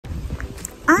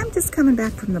I'm just coming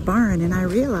back from the barn and I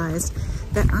realized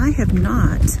that I have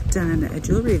not done a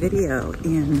jewelry video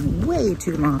in way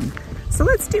too long. So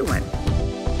let's do one.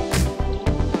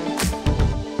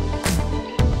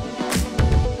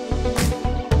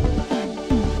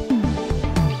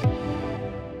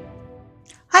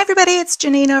 Hi everybody, it's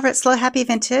Janine over at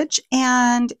SLOHappyVintage,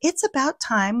 and it's about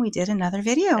time we did another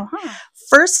video.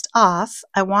 First off,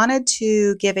 I wanted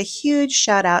to give a huge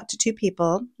shout out to two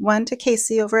people. One to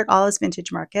Casey over at All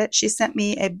Vintage Market. She sent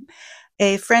me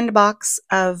a friend box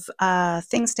of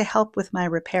things to help with my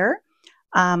repair.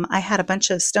 I had a bunch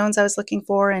of stones I was looking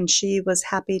for, and she was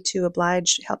happy to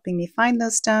oblige helping me find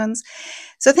those stones.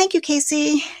 So thank you,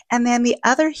 Casey. And then the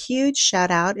other huge shout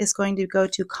out is going to go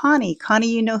to Connie.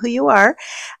 Connie, you know who you are.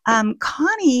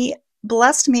 Connie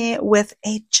blessed me with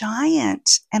a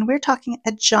giant, and we're talking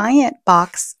a giant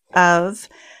box of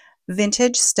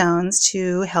vintage stones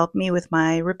to help me with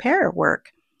my repair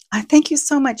work. I thank you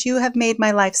so much. You have made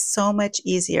my life so much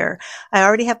easier. I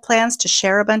already have plans to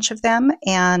share a bunch of them,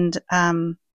 and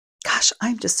gosh,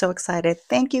 I'm just so excited.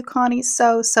 Thank you, Connie,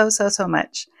 so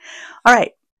much. All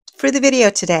right, for the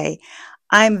video today,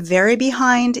 I'm very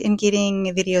behind in getting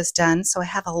videos done, so I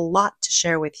have a lot to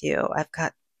share with you. I've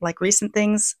got like recent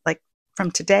things like from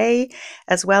today,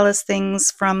 as well as things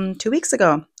from 2 weeks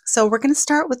ago. So we're going to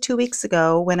start with 2 weeks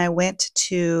ago when I went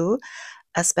to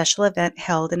a special event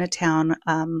held in a town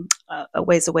a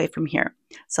ways away from here.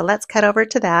 So let's cut over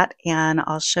to that, and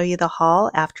I'll show you the haul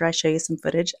after I show you some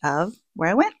footage of where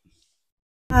I went.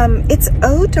 It's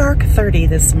dark 30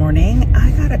 this morning.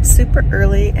 I got up super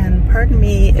early, and pardon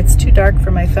me, it's too dark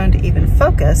for my phone to even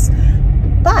focus,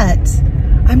 but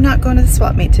I'm not going to the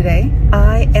swap meet today.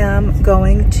 I am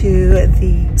going to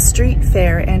the street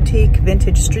fair, antique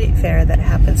vintage street fair that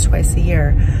happens twice a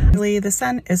year. The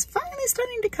sun is finally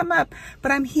starting to come up,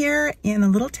 but I'm here in a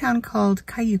little town called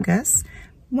Cayucas,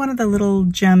 one of the little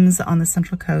gems on the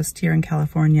Central Coast here in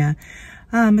California.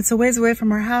 It's a ways away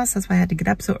from our house, that's why I had to get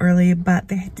up so early, but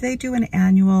they do an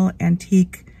annual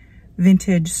antique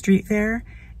vintage street fair.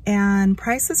 And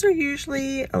prices are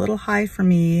usually a little high for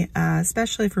me,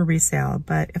 especially for resale.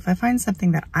 But if I find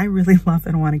something that I really love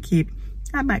and want to keep,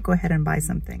 I might go ahead and buy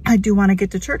something. I do want to get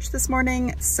to church this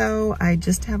morning, so I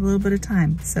just have a little bit of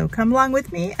time. So come along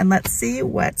with me and let's see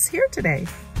what's here today.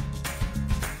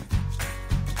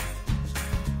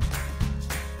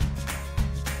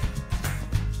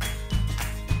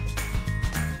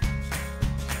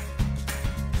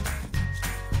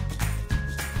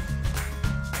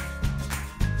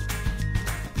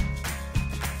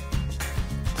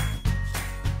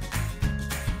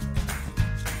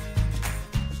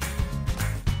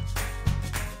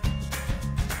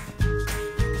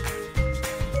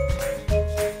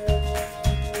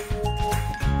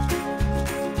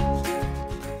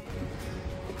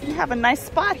 Have a nice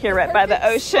spot here right by the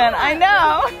ocean. I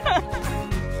know.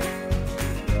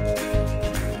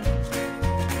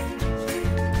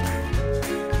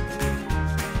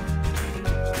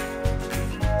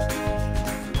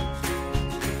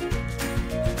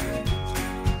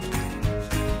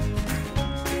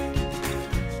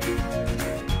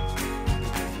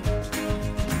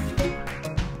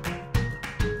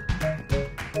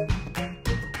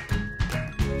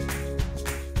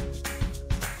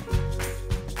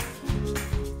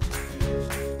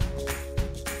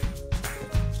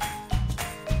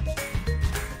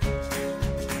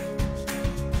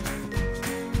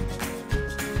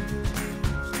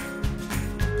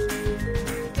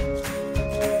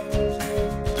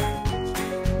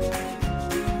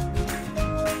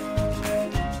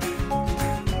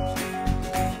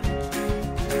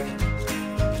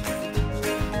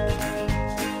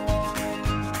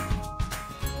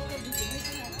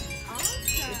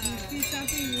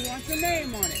 Your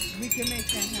name on it. We can make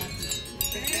that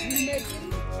happen. We make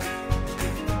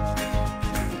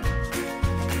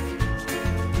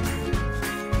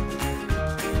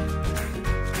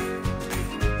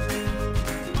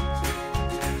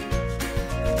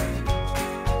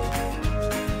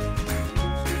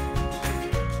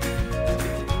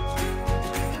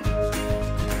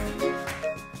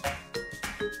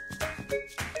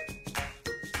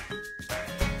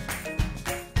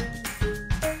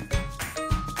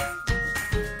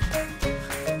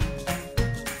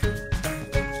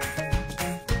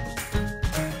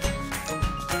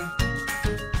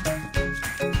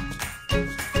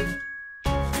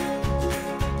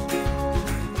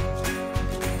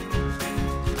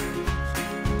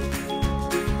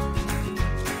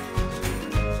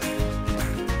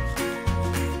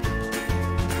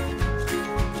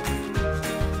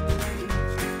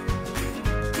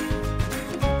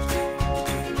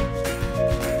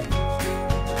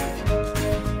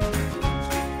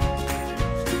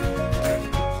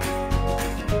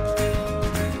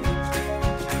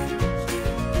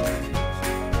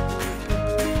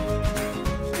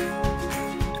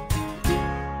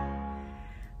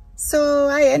So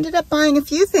I ended up buying a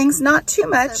few things, not too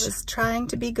much. I was trying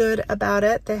to be good about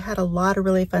it. They had a lot of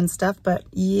really fun stuff, but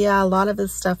yeah, a lot of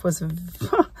this stuff was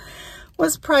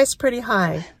was priced pretty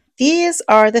high. These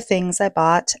are the things I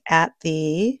bought at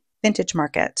the vintage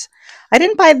market. I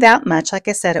didn't buy that much. Like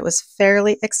I said, it was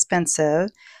fairly expensive.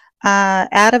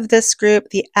 Out of this group,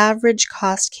 the average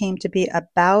cost came to be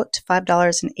about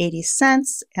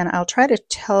 $5.80, and I'll try to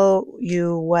tell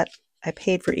you what I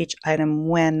paid for each item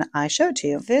when I showed to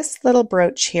you. This little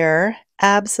brooch here,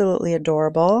 absolutely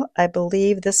adorable. I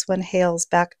believe this one hails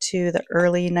back to the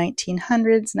early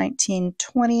 1900s,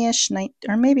 1920-ish,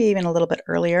 or maybe even a little bit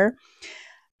earlier.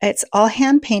 It's all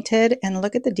hand painted, and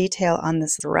look at the detail on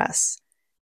this dress.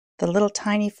 The little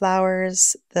tiny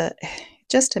flowers,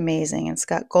 just amazing. It's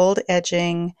got gold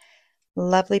edging,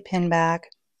 lovely pin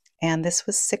back, and this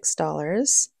was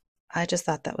 $6. I just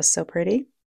thought that was so pretty.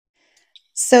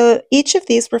 So each of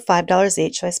these were $5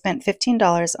 each, so I spent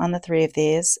 $15 on the 3 of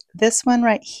these. This one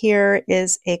right here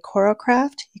is a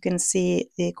Corocraft. You can see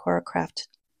the Corocraft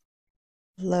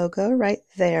logo right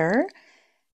there,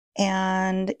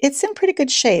 and it's in pretty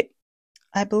good shape.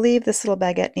 I believe this little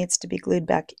baguette needs to be glued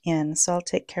back in, so I'll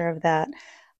take care of that.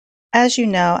 As you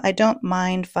know, I don't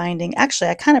mind finding, actually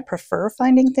I kind of prefer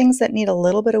finding things that need a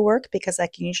little bit of work because I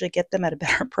can usually get them at a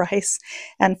better price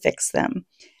and fix them.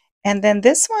 And then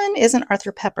this one is an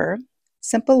Arthur Pepper,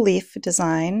 simple leaf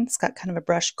design. It's got kind of a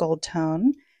brushed gold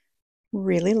tone.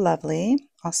 Really lovely,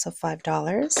 also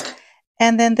 $5.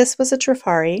 And then this was a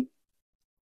Trifari.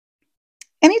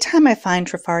 Anytime I find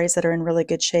Trifaris that are in really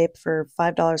good shape for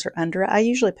 $5 or under, I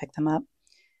usually pick them up.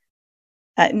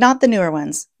 Not the newer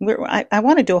ones. I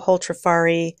want to do a whole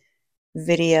Trifari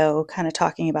video kind of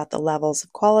talking about the levels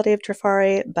of quality of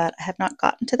Trifari, but I have not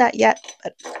gotten to that yet,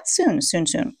 but soon, soon,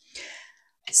 soon.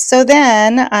 So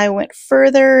then I went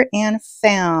further and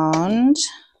found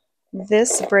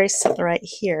this bracelet right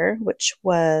here, which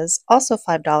was also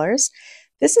 $5.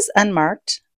 This is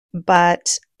unmarked,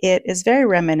 but it is very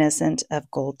reminiscent of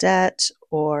Goldette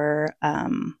or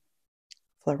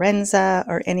Florenza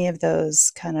or any of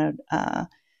those kind of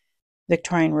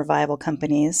Victorian revival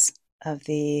companies of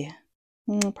the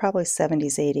probably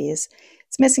 70s, 80s.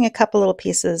 It's missing a couple little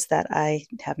pieces that I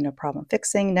have no problem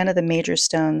fixing. None of the major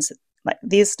stones, like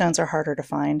these stones, are harder to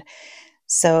find.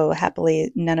 So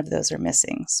happily, none of those are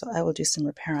missing. So I will do some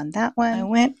repair on that one. I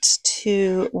went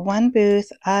to one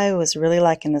booth. I was really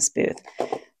liking this booth.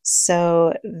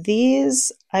 So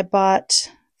these, I bought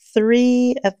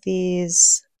 3 of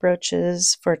these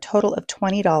brooches for a total of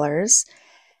 $20.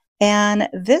 And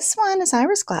this one is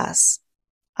iris glass.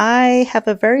 I have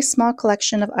a very small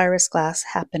collection of iris glass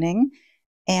happening,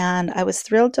 and I was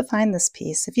thrilled to find this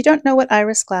piece. If you don't know what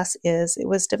iris glass is, it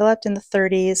was developed in the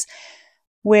 30s,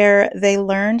 where they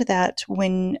learned that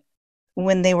when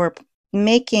they were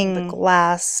making the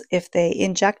glass, if they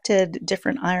injected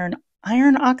different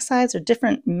iron oxides or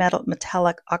different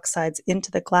metallic oxides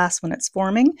into the glass when it's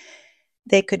forming,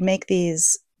 they could make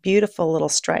these beautiful little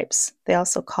stripes. They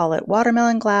also call it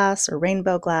watermelon glass or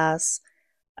rainbow glass.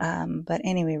 But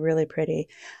anyway, really pretty.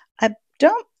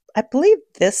 I believe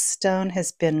this stone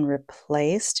has been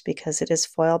replaced because it is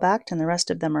foil backed and the rest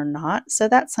of them are not. So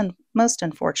that's most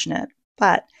unfortunate,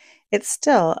 but it's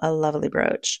still a lovely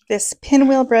brooch. This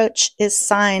pinwheel brooch is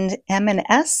signed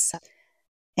M&S,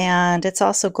 and it's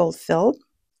also gold filled.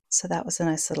 So that was a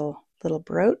nice little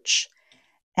brooch.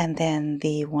 And then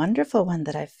the wonderful one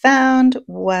that I found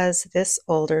was this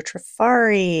older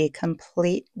Trifari,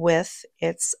 complete with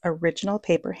its original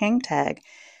paper hang tag.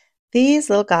 These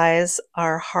little guys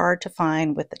are hard to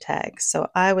find with the tag, so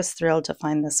I was thrilled to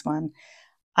find this one.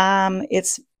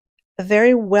 It's a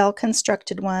very well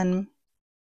constructed one.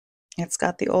 It's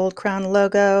got the old Crown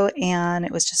logo, and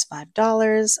it was just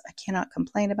 $5. I cannot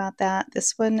complain about that.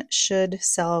 This one should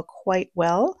sell quite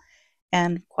well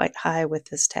and quite high with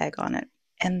this tag on it.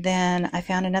 And then I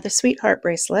found another sweetheart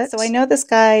bracelet. So I know this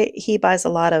guy, he buys a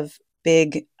lot of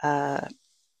big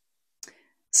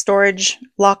storage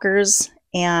lockers,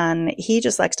 and he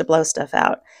just likes to blow stuff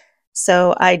out.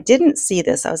 So I didn't see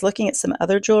this. I was looking at some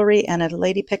other jewelry, and a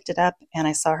lady picked it up, and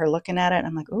I saw her looking at it, and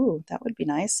I'm like, ooh, that would be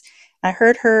nice. I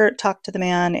heard her talk to the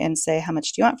man and say, how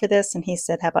much do you want for this? And he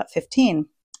said, how about 15?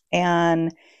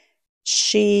 And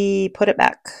she put it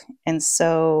back. And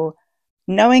so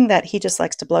knowing that he just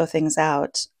likes to blow things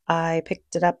out, I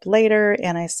picked it up later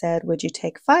and I said, would you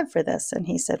take 5 for this? And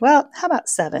he said, well, how about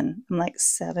 7? I'm like,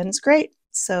 7's great.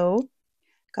 So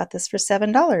got this for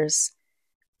 $7.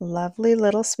 Lovely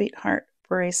little sweetheart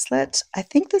bracelet. I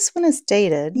think this one is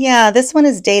dated. Yeah, this one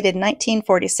is dated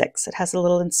 1946. It has a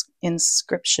little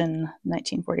inscription,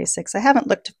 1946. I haven't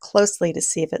looked closely to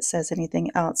see if it says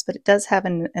anything else, but it does have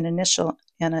an initial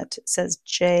in it. It says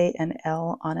J and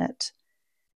L on it.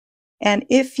 And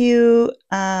if you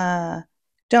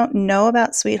don't know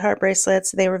about sweetheart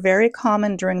bracelets, they were very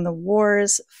common during the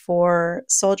wars for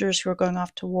soldiers who were going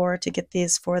off to war to get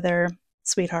these for their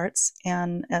sweethearts,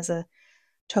 and as a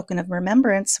token of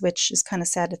remembrance, which is kind of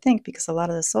sad to think because a lot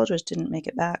of the soldiers didn't make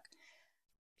it back.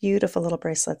 Beautiful little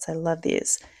bracelets. I love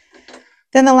these.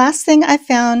 Then the last thing I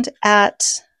found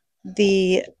at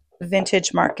the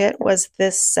vintage market was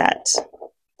this set.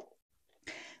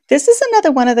 This is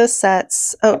another one of those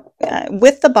sets.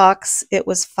 With the box, it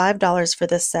was $5 for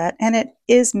this set, and it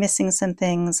is missing some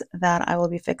things that I will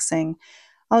be fixing.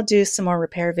 I'll do some more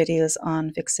repair videos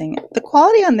on fixing. The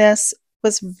quality on this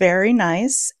was very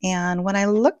nice, and when I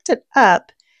looked it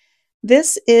up,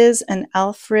 this is an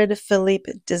Alfred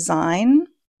Philippe design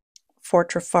for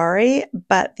Trifari,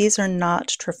 but these are not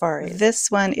Trifari.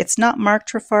 This one, it's not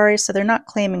marked Trifari, so they're not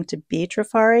claiming to be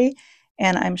Trifari,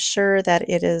 and I'm sure that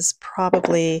it is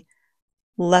probably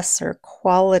lesser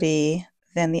quality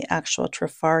than the actual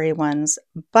Trifari ones.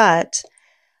 But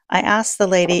I asked the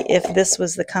lady if this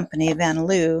was the company, Van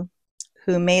Loo,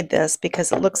 who made this,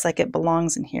 because it looks like it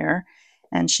belongs in here.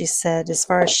 And she said, as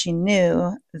far as she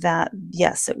knew, that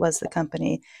yes, it was the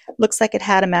company. Looks like it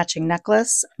had a matching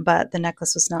necklace, but the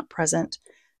necklace was not present.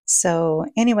 So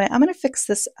anyway, I'm going to fix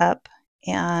this up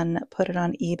and put it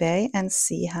on eBay and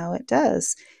see how it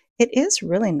does. It is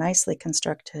really nicely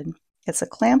constructed. It's a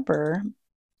clamper.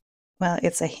 Well,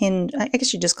 it's a hinge. I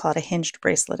guess you just call it a hinged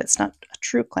bracelet. It's not a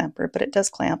true clamper, but it does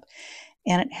clamp.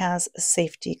 And it has a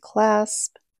safety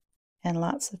clasp and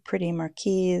lots of pretty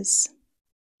marquees.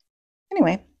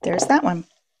 Anyway, there's that one.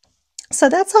 So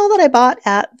that's all that I bought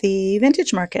at the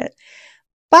vintage market.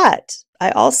 But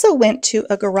I also went to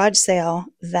a garage sale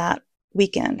that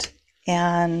weekend,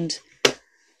 and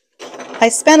I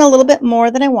spent a little bit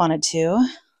more than I wanted to.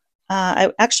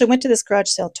 I actually went to this garage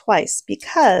sale twice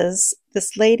because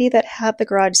this lady that had the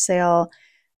garage sale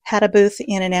had a booth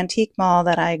in an antique mall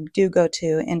that I do go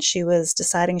to, and she was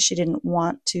deciding she didn't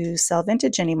want to sell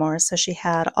vintage anymore, so she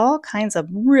had all kinds of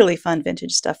really fun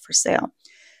vintage stuff for sale.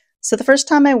 So the first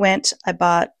time I went, I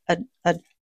bought a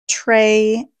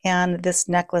tray and this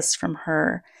necklace from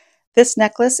her. This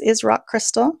necklace is rock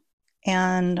crystal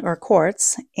or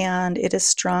quartz, and it is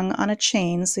strung on a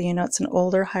chain, so you know it's an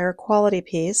older, higher quality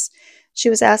piece.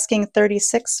 She was asking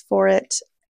 $36 for it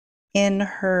in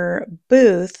her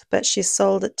booth, but she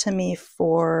sold it to me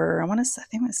for, I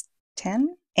think it was $10.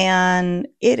 And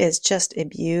it is just a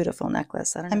beautiful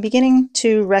necklace. I'm beginning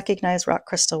to recognize rock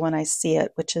crystal when I see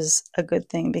it, which is a good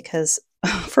thing because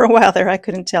for a while there I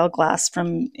couldn't tell glass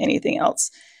from anything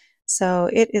else. So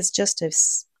it is just a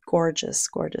gorgeous,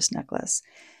 gorgeous necklace.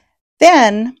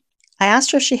 Then I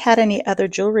asked her if she had any other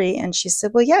jewelry, and she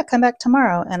said, well, yeah, come back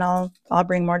tomorrow and I'll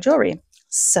bring more jewelry.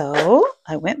 So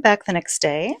I went back the next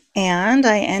day, and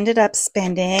I ended up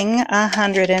spending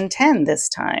 $110 this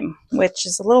time, which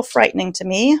is a little frightening to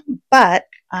me, but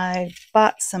I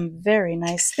bought some very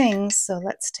nice things. So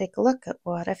let's take a look at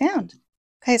what I found.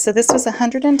 Okay, so this was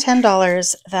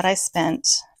 $110 that I spent,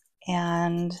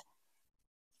 and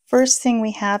first thing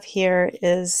we have here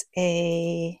is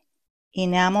a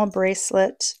enamel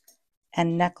bracelet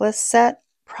and necklace set,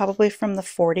 probably from the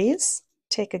 40s.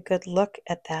 Take a good look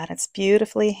at that. It's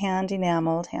beautifully hand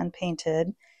enameled, hand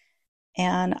painted.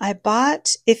 And I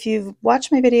bought, if you've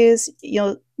watched my videos,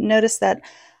 you'll notice that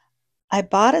I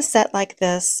bought a set like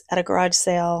this at a garage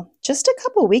sale just a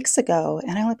couple weeks ago,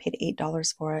 and I only paid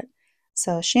 $8 for it.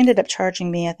 So she ended up charging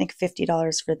me, I think,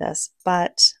 $50 for this,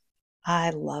 but I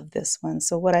love this one.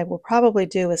 So what I will probably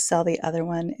do is sell the other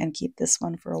one and keep this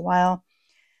one for a while.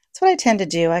 That's what I tend to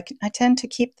do. I tend to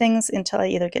keep things until I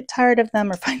either get tired of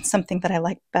them or find something that I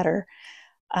like better.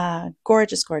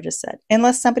 Gorgeous, gorgeous set.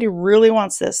 Unless somebody really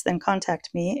wants this, then contact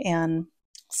me and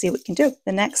see what we can do.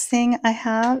 The next thing I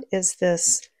have is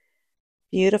this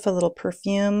beautiful little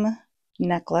perfume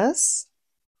necklace.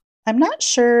 I'm not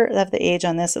sure of the age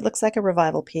on this. It looks like a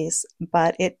revival piece,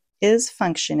 but it is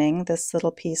functioning. This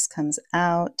little piece comes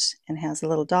out and has a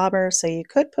little dauber, so you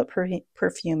could put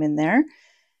perfume in there.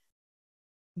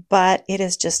 But it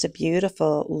is just a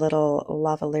beautiful little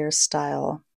lavalier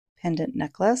style pendant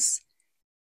necklace,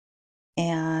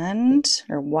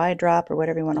 or wide drop, or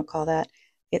whatever you want to call that.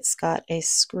 It's got a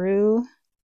screw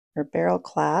or barrel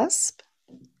clasp,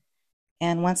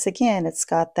 and once again it's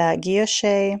got that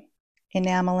guilloche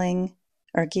enameling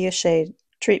or guilloche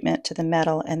treatment to the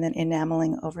metal and then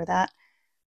enameling over that.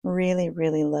 Really,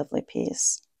 really lovely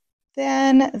piece.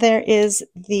 Then there is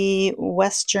the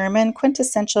West German,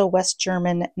 quintessential West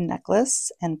German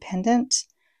necklace and pendant.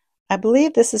 I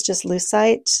believe this is just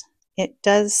lucite. It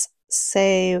does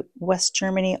say West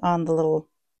Germany on the little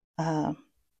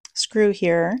screw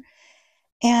here.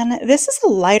 And this is a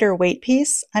lighter weight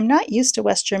piece. I'm not used to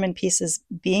West German pieces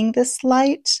being this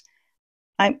light.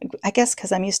 I guess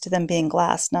because I'm used to them being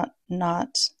glass,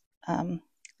 not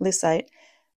lucite.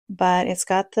 But it's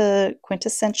got the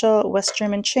quintessential West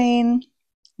German chain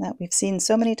that we've seen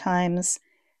so many times.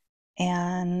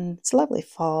 And it's a lovely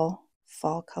fall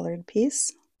colored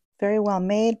piece. Very well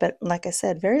made, but like I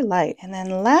said, very light. And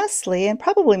then lastly, and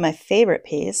probably my favorite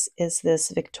piece, is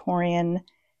this Victorian,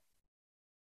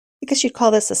 I guess you'd call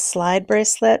this a slide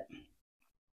bracelet.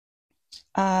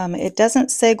 It doesn't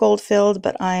say gold filled,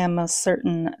 but I am most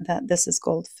certain that this is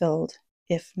gold filled,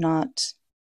 if not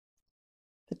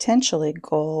potentially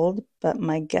gold, but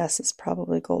my guess is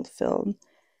probably gold filled.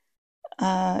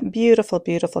 Beautiful,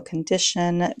 beautiful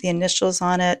condition. The initials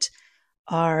on it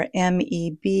are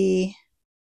MEB,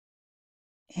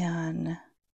 and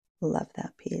love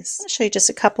that piece. I'll show you just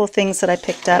a couple of things that I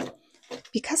picked up.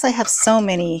 Because I have so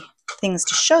many things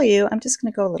to show you, I'm just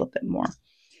going to go a little bit more.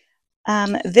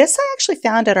 This I actually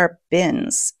found at our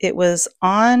bins. It was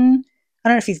on, I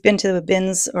don't know if you've been to the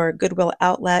bins or a Goodwill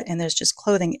outlet, and there's just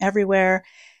clothing everywhere.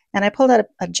 And I pulled out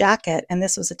a jacket, and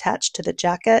this was attached to the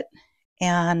jacket.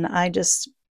 And I just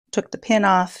took the pin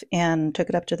off and took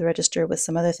it up to the register with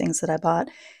some other things that I bought.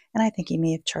 And I think he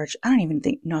may have charged, I don't even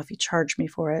know if he charged me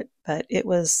for it, but it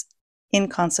was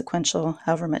inconsequential,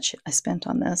 however much I spent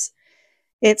on this.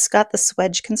 It's got the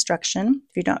swedge construction.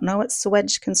 If you don't know what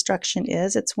swedge construction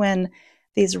is, it's when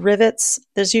these rivets,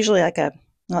 there's usually like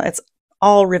it's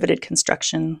all riveted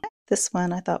construction. This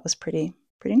one I thought was pretty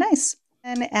nice.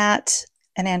 And at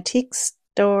an antique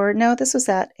store, no, this was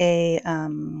at a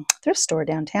thrift store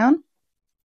downtown.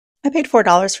 I paid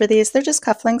 $4 for these. They're just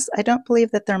cufflinks. I don't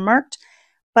believe that they're marked,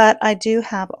 but I do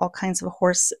have all kinds of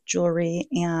horse jewelry,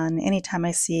 and anytime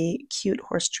I see cute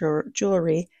horse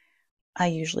jewelry, I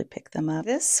usually pick them up.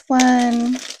 This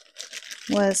one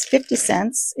was 50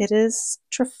 cents. It is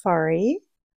Trifari.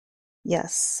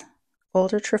 Yes,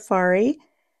 older Trifari.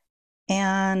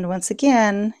 And once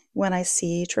again, when I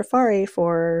see Trifari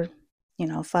for,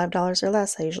 $5 or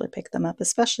less, I usually pick them up,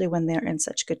 especially when they're in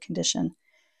such good condition.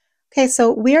 Okay,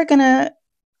 so we are going to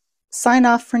sign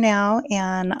off for now,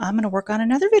 and I'm going to work on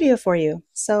another video for you.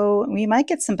 So we might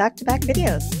get some back-to-back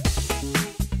videos.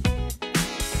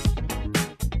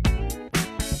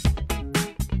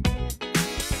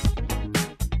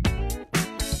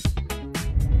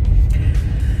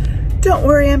 Don't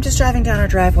worry, I'm just driving down our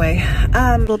driveway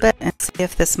a little bit and see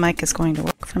if this mic is going to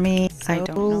work for me. So I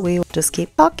don't know. We will just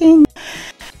keep talking.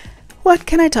 What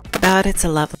can I talk about? It's a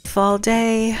lovely fall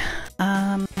day.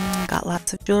 Got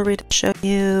lots of jewelry to show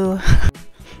you.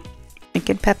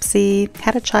 Drinking Pepsi.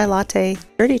 Had a chai latte,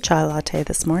 dirty chai latte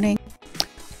this morning.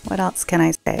 What else can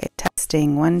I say?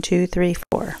 Testing 1, 2, 3,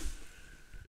 4.